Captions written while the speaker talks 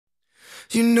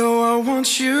You know I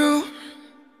want you.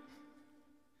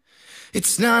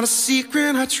 It's not a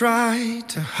secret I try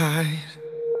to hide.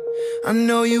 I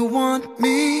know you want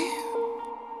me,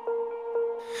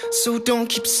 so don't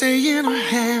keep saying our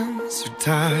hands are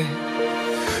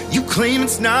tied. You claim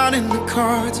it's not in the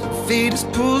cards, fate is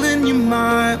pulling you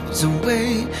miles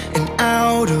away and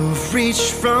out of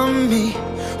reach from me.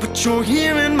 But you're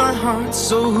here in my heart,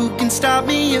 so who can stop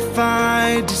me if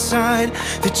I decide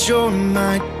that you're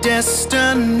my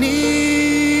destiny?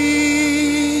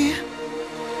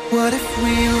 What if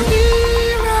we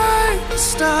rewrite the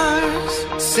stars?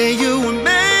 Say you were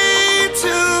made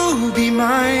to be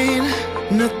mine.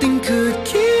 Nothing could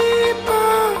keep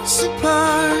us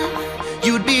apart.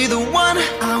 You'd be the one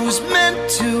I was meant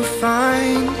to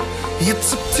find.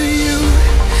 It's up to you,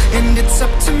 and it's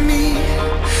up to me.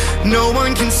 No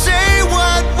one can say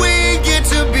what we get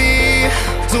to be.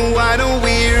 So why don't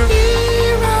we